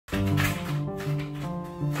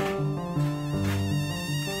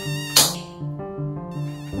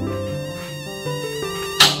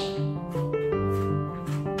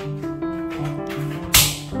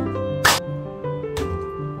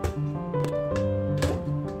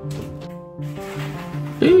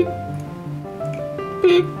삑!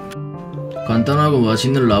 삑! 간단하고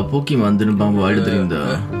맛있는 라볶이 만드는 방법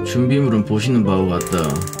알려드린다. 준비물은 보시는 바와 같다.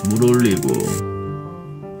 물 올리고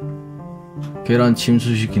계란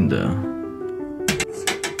침수시킨다.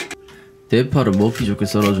 대파를 먹기 좋게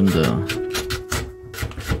썰어준다.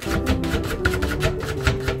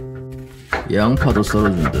 양파도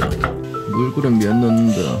썰어준다. 물 끓으면 면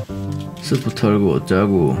넣는다. 스프 털고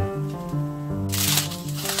짜고.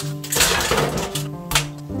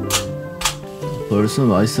 벌써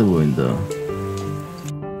맛있어 보인다.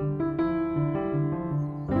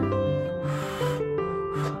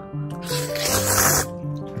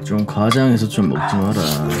 좀 과장해서 좀 먹지 마라.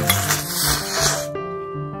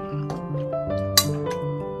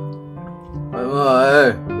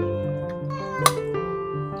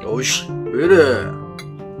 어이씨 왜이래.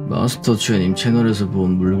 마스터 최님 채널에서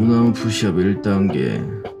본 물구나무 푸시업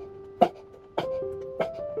 1단계.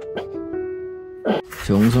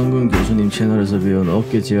 정성근 교수님 채널에서 배운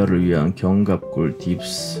어깨 제어를 위한 견갑골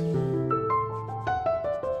딥스.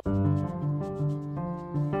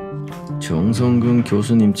 정성근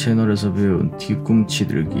교수님 채널에서 배운 뒤꿈치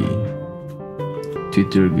들기,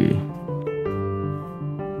 뒤들기.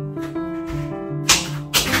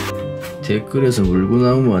 댓글에서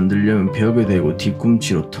물구나무 만들려면 벽에 대고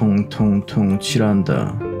뒤꿈치로 통통통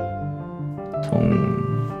칠한다.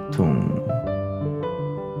 통통.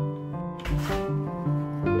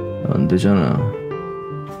 안되잖아.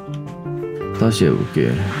 다시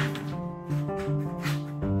해볼게.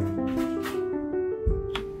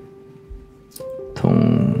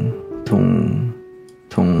 통통통통통.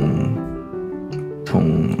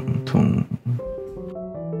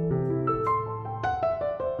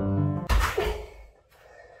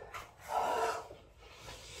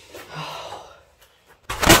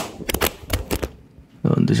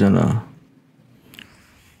 안되잖아.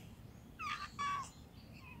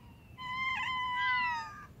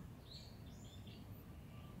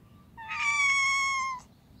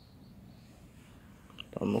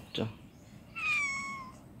 밥 먹자.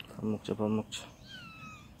 밥 먹자.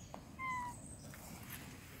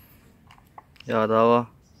 야,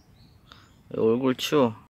 나와. 얼굴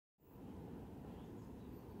치워.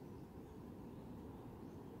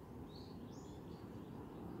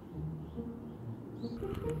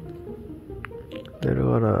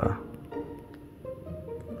 내려가라.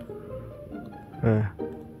 왜?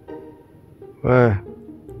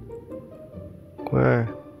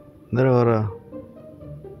 내려가라.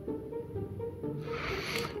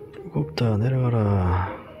 무겁다.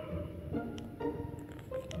 내려가라.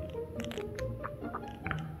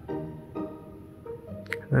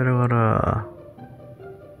 내려가라.